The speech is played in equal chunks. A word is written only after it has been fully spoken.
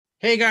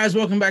Hey guys,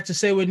 welcome back to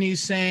Say What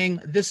Needs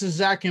Saying. This is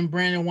Zach and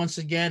Brandon once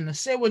again. And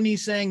Say What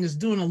Needs Saying is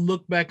doing a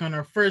look back on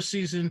our first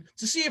season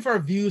to see if our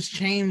views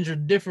change or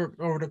differ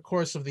over the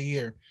course of the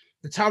year.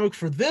 The topic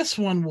for this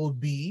one will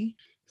be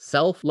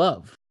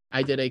self-love.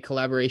 I did a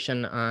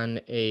collaboration on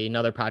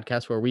another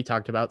podcast where we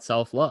talked about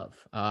self-love.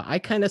 I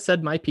kind of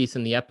said my piece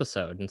in the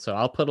episode, and so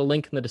I'll put a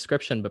link in the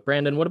description. But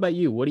Brandon, what about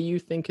you? What do you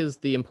think is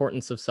the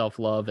importance of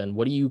self-love, and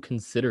what do you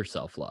consider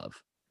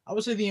self-love? I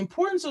would say the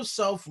importance of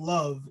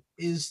self-love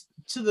is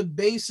to the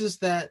basis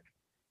that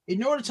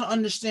in order to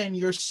understand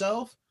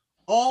yourself,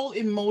 all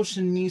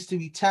emotion needs to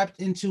be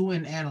tapped into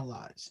and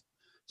analyzed.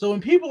 So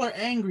when people are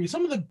angry,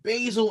 some of the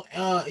basal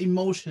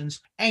emotions,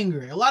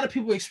 anger. A lot of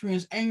people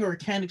experience anger or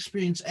can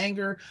experience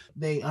anger.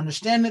 They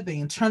understand it, they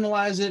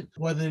internalize it,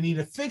 whether they need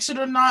to fix it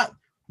or not.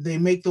 They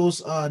make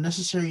those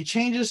necessary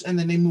changes and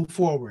then they move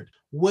forward.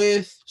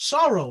 With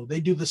sorrow, they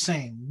do the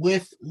same.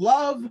 With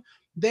love,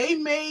 they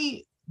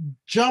may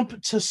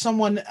jump to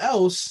someone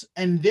else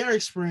and their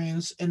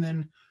experience and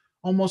then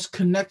almost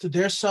connect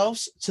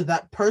themselves to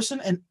that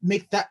person and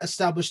make that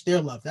establish their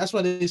love. That's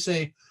why they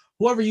say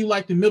whoever you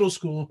liked in middle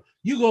school,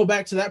 you go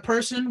back to that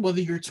person,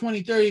 whether you're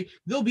 20, 30,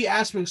 there'll be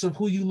aspects of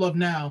who you love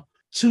now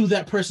to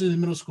that person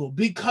in middle school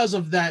because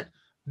of that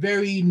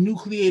very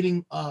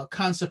nucleating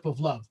concept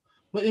of love.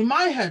 But in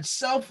my head,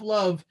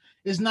 self-love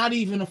is not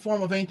even a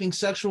form of anything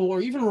sexual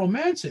or even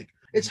romantic.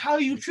 It's how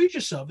you treat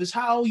yourself. It's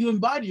how you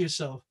embody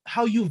yourself,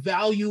 how you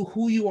value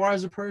who you are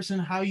as a person,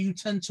 how you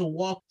tend to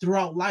walk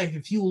throughout life.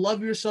 If you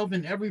love yourself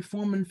in every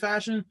form and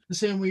fashion, the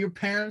same way your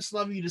parents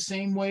love you, the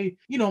same way,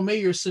 may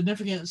your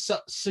significant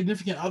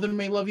other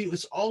may love you.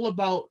 It's all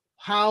about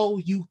how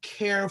you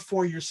care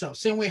for yourself.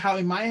 Same way how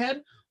in my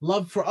head,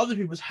 love for other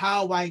people is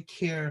how I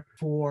care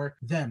for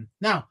them.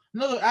 Now,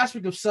 another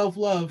aspect of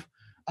self-love,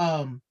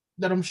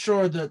 that I'm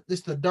sure that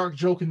it's the dark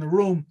joke in the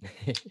room.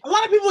 A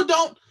lot of people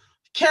don't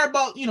care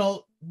about,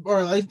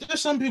 or like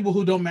there's some people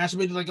who don't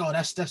masturbate. They're like, oh,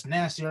 that's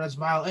nasty or that's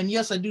vile. And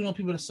yes, I do know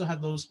people that still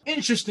have those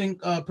interesting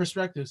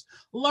perspectives.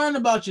 Learn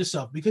about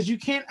yourself because you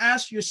can't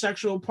ask your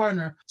sexual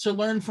partner to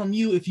learn from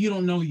you if you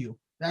don't know you.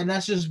 And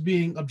that's just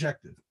being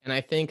objective. And I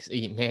think,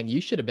 man,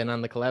 you should have been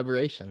on the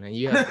collaboration, and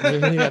you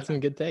had some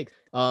good takes.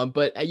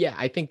 But yeah,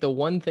 I think the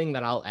one thing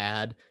that I'll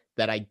add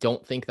that I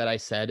don't think that I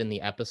said in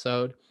the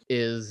episode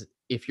is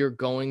if you're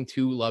going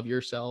to love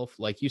yourself,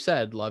 like you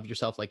said, love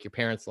yourself like your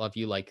parents love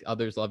you, like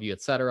others love you,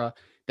 etc.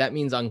 That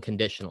means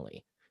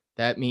unconditionally.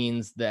 That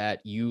means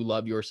that you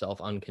love yourself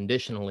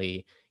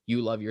unconditionally. You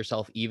love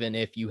yourself even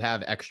if you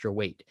have extra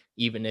weight,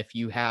 even if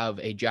you have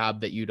a job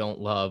that you don't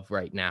love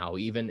right now,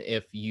 even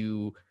if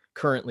you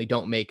currently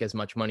don't make as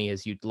much money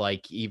as you'd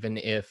like, even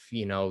if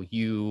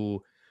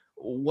you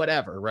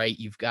whatever, right?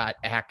 You've got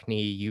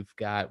acne, you've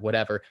got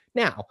whatever.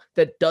 Now,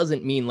 that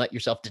doesn't mean let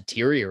yourself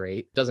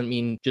deteriorate, doesn't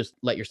mean just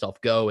let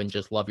yourself go and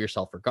just love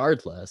yourself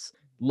regardless.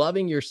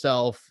 Loving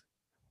yourself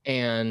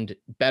and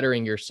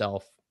bettering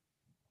yourself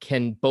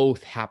can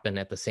both happen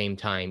at the same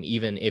time,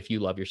 even if you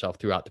love yourself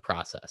throughout the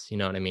process. You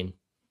know what I mean?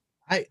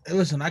 I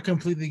listen, I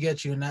completely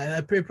get you. And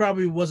it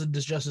probably wasn't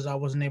just as I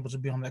wasn't able to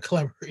be on that Yeah,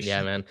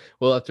 collaboration. man.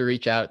 We'll have to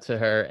reach out to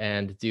her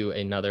and do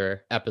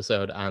another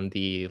episode on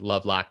the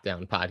Love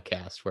Lockdown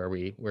podcast where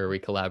we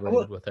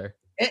collaborated with her.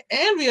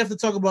 And we have to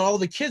talk about all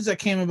the kids that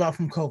came about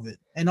from COVID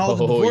and all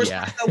the Oh divorce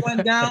yeah. rates that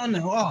went down.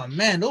 And oh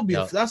man,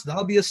 Yep.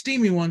 that'll be a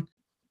steamy one.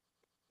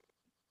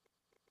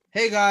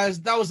 Hey guys,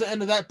 that was the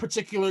end of that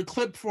particular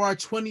clip for our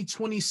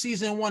 2020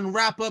 season 1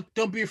 wrap up.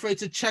 Don't be afraid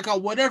to check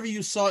out whatever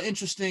you saw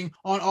interesting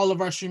on all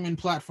of our streaming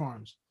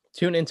platforms.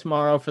 Tune in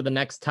tomorrow for the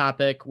next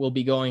topic. We'll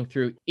be going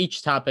through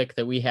each topic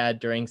that we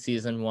had during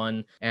season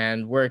 1,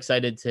 and we're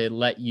excited to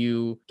let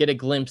you get a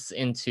glimpse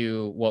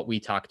into what we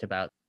talked about.